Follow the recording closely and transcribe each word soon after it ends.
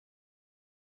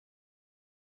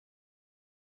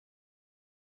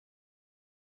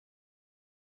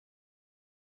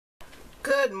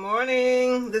Good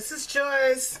morning. This is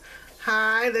Joyce.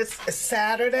 Hi, this is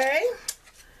Saturday,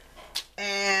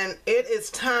 and it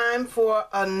is time for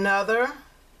another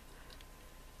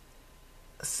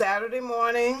Saturday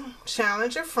morning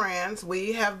challenge of friends.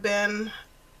 We have been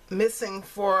missing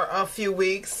for a few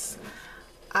weeks,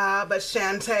 but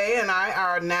Shantae and I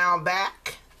are now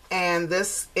back, and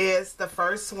this is the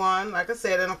first one, like I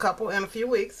said, in a few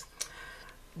weeks.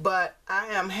 But I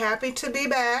am happy to be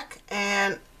back,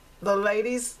 and the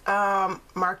ladies,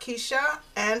 Markeisha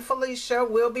and Felicia,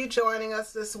 will be joining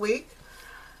us this week.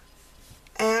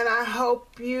 And I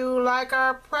hope you like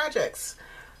our projects.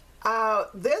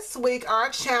 This week,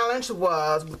 our challenge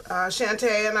was,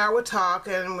 Shantae and I were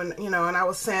talking, and I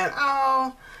was saying,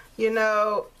 I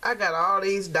got all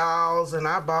these dolls, and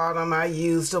I bought them, I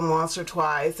used them once or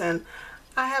twice, and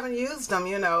I haven't used them,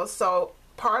 so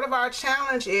part of our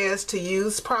challenge is to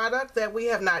use product that we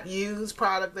have not used,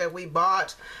 product that we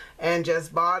bought and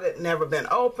just bought it, never been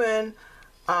opened,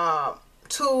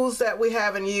 tools that we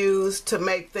haven't used to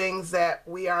make things that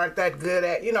we aren't that good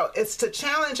at. It's to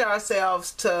challenge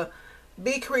ourselves to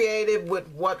be creative with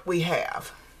what we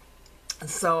have.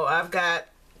 So I've got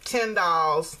 10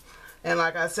 dolls, and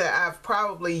like I said, I've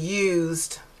probably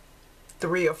used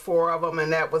 3 or 4 of them,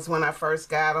 and that was when I first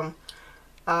got them.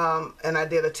 And I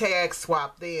did a tag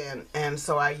swap then, and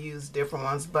so I used different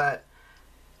ones, but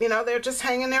they're just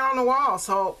hanging there on the wall.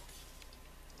 So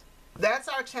that's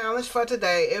our challenge for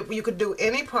today. You could do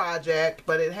any project,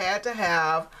 but it had to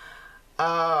have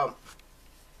a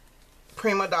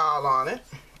Prima doll on it.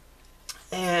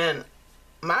 And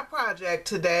my project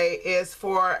today is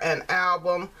for an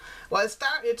album. Well,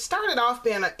 it started off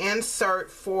being an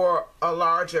insert for a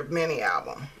larger mini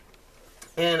album.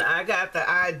 And I got the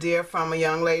idea from a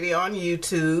young lady on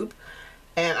YouTube,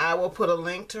 and I will put a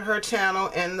link to her channel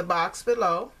in the box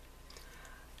below.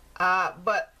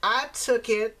 But I took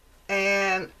it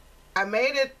and I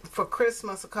made it for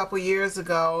Christmas a couple years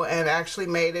ago, and actually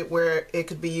made it where it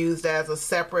could be used as a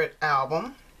separate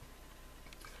album.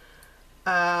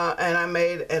 And I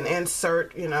made an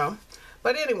insert,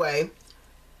 But anyway,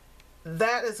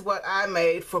 that is what I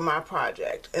made for my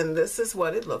project, and this is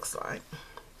what it looks like.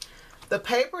 The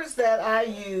papers that I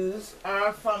use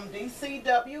are from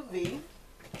DCWV,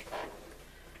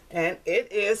 and it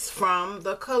is from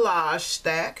the collage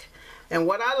stack. And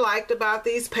what I liked about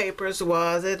these papers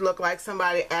was it looked like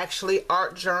somebody actually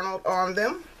art journaled on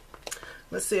them.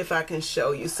 Let's see if I can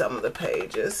show you some of the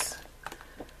pages.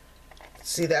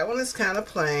 See, that one is kind of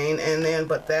plain,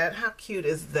 but how cute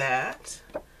is that?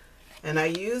 And I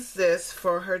used this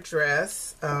for her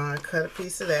dress. I cut a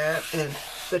piece of that, and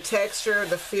the texture,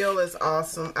 the feel is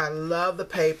awesome. I love the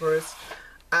papers.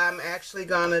 I'm actually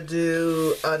gonna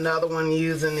do another one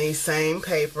using these same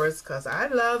papers because I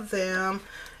love them.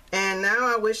 And now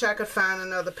I wish I could find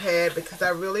another pad, because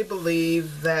I really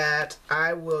believe that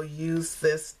I will use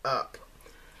this up.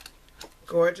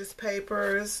 Gorgeous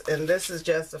papers, and this is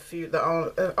just a few,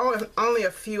 only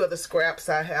a few of the scraps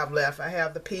I have left. I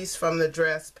have the piece from the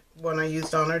dress, one I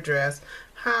used on her dress.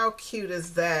 How cute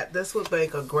is that? This would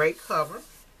make a great cover.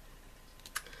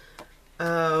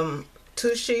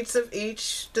 2 sheets of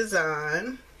each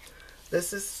design.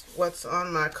 This is what's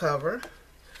on my cover.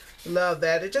 Love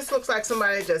that. It just looks like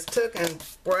somebody just took and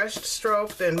brushed,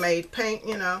 stroked, and made paint,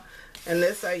 And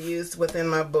this I used within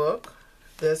my book.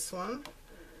 This one.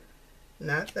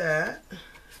 Not that.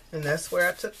 And that's where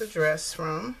I took the dress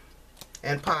from.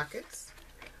 And pockets.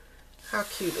 How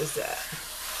cute is that?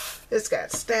 It's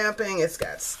got stamping, it's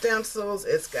got stencils,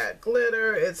 it's got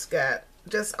glitter, it's got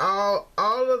just all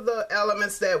of the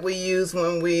elements that we use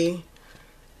when we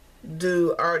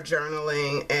do art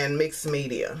journaling and mixed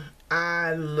media.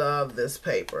 I love this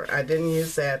paper. I didn't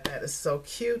use that. That is so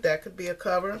cute. That could be a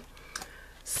cover.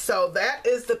 So that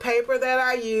is the paper that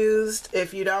I used.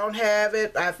 If you don't have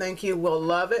it, I think you will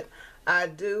love it. I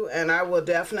do, and I will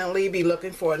definitely be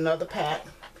looking for another pack.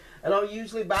 I don't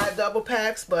usually buy double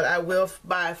packs, but I will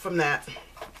buy from that.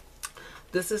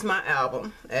 This is my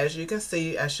album. As you can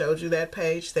see, I showed you that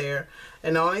page there.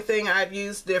 And the only thing I've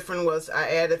used different was I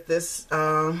added this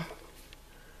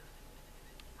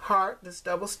heart, this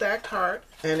double stacked heart,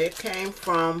 and it came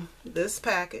from this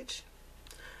package,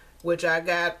 which I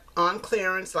got on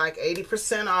clearance, like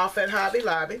 80% off at Hobby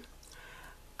Lobby.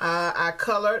 I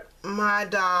colored my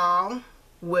doll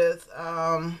with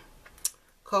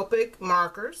Copic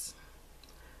markers,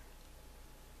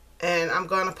 and I'm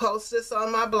going to post this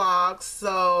on my blog,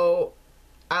 so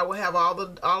I will have all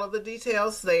of the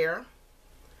details there.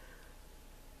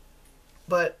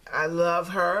 But I love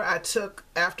her. I took,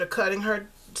 after cutting her,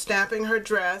 stamping her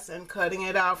dress and cutting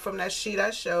it out from that sheet I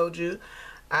showed you,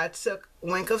 I took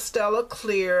Wink of Stella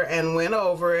Clear and went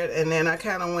over it, and then I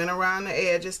kind of went around the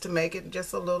edges to make it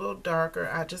just a little darker.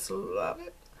 I just love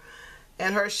it.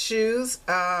 And her shoes,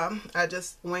 I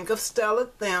just Wink of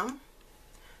Stella'd them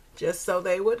just so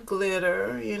they would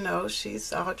glitter. You know,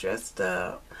 she's all dressed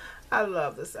up. I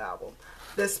love this album.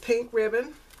 This pink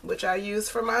ribbon, which I use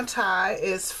for my tie,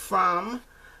 is from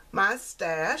my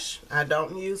stash. I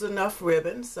don't use enough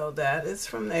ribbon, so that is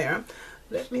from there.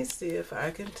 Let me see if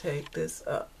I can take this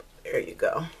up. There you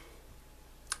go.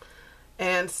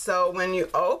 And so when you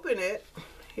open it,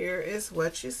 here is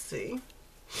what you see.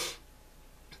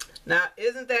 Now,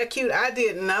 isn't that cute? I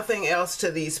did nothing else to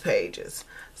these pages.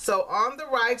 So on the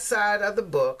right side of the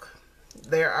book,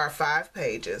 there are 5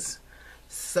 pages.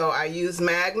 So I use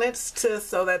magnets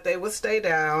so that they will stay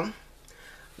down.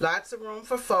 Lots of room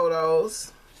for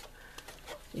photos.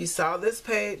 You saw this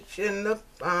page in the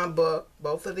book.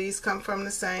 Both of these come from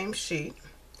the same sheet.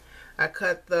 I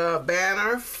cut the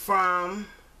banner from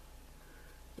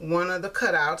one of the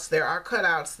cutouts. There are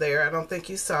cutouts there. I don't think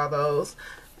you saw those.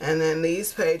 And then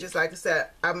these pages, like I said,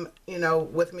 you know,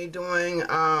 with me doing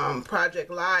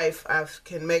Project Life, I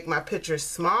can make my pictures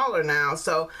smaller now,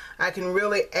 so I can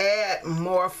really add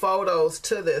more photos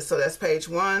to this. So that's page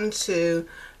 1, 2,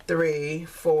 3,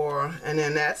 4, and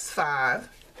then that's 5.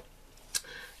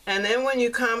 And then when you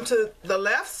come to the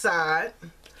left side,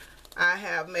 I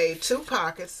have made 2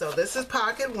 pockets. So this is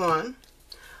pocket 1.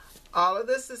 All of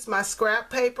this is my scrap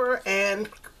paper and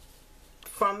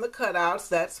from the cutouts.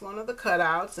 That's one of the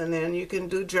cutouts. And then you can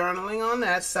do journaling on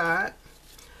that side.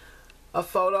 A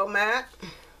photo mat,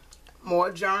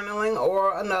 more journaling,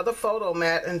 or another photo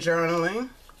mat and journaling.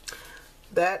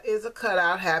 That is a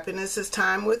cutout. Happiness is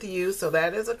time with you. So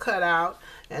that is a cutout.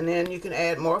 And then you can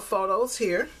add more photos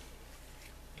here.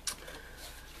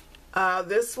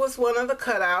 This was one of the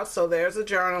cutouts, so there's a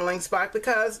journaling spot,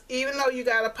 because even though you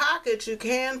got a pocket, you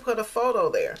can put a photo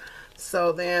there.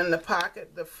 So then the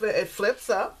pocket, it flips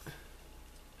up,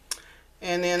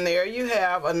 and then there you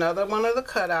have another one of the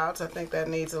cutouts. I think that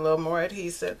needs a little more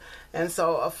adhesive, and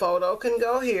so a photo can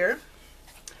go here,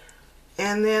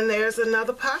 and then there's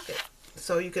another pocket.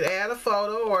 So you could add a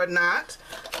photo or not,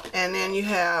 and then you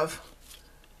have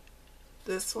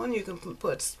this one. You can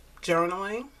put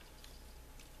journaling,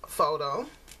 photo.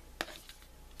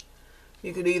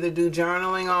 You could either do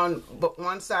journaling on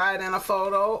one side and a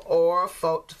photo, or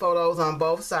photos on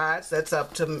both sides. That's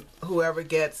up to whoever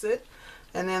gets it.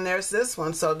 And then there's this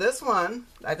one. So this one,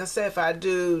 like I said, if I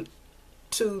do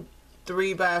 2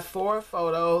 3x4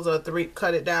 photos, or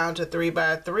cut it down to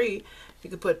 3x3, you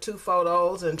could put 2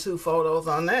 photos and 2 photos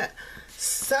on that.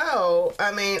 So,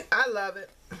 I mean, I love it.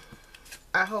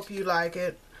 I hope you like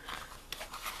it.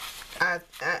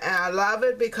 I love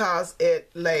it because it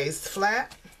lays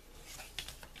flat.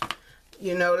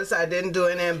 You notice I didn't do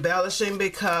any embellishing,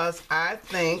 because I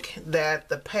think that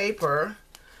the paper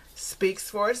speaks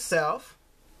for itself,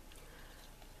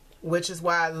 which is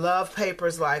why I love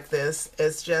papers like this.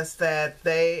 It's just that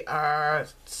they are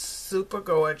super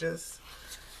gorgeous.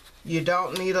 You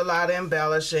don't need a lot of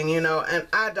embellishing, you know, and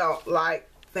I don't like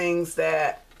things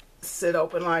that sit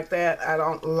open like that. I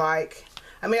don't like,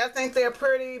 I mean, I think they're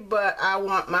pretty, but I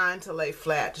want mine to lay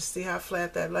flat. Just see how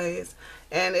flat that lays?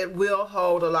 And it will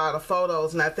hold a lot of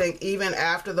photos. And I think even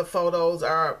after the photos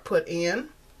are put in,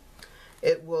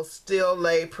 it will still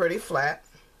lay pretty flat.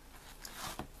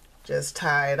 Just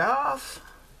tie it off.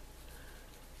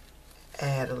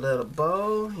 Add a little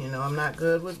bow. You know, I'm not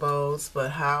good with bows,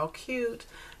 but how cute.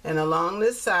 And along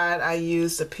this side, I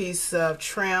used a piece of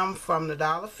trim from the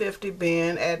 $1.50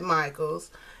 bin at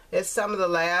Michael's. It's some of the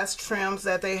last trims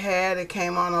that they had. It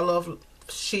came on a little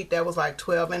sheet that was like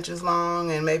 12 inches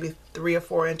long and maybe 3 or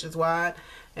 4 inches wide.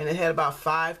 And it had about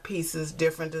 5 pieces,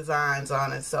 different designs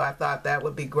on it. So I thought that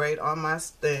would be great on my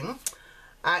thing.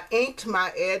 I inked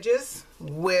my edges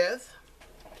with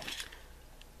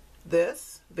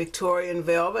this Victorian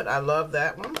Velvet. I love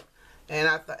that one. And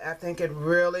I think it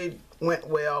really went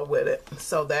well with it.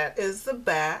 So that is the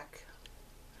back.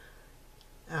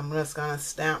 I'm just going to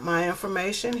stamp my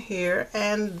information here,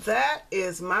 and that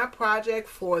is my project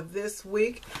for this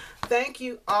week. Thank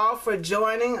you all for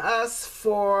joining us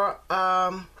for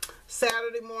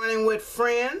Saturday Morning with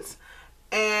Friends,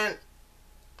 and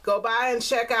go by and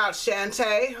check out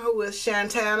Shantae, who is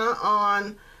Shantana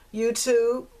on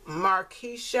YouTube,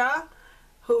 Markeisha,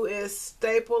 who is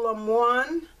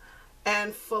Staplem1,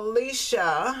 and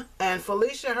Felicia,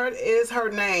 is her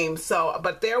name. So,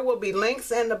 but there will be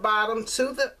links in the bottom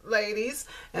to the ladies,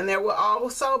 and there will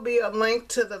also be a link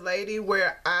to the lady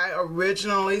where I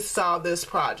originally saw this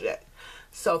project.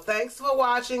 So thanks for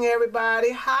watching,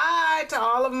 everybody. Hi to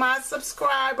all of my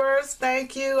subscribers.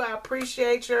 Thank you. I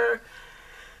appreciate your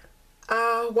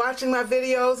watching my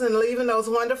videos and leaving those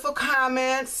wonderful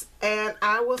comments. And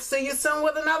I will see you soon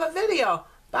with another video.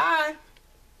 Bye.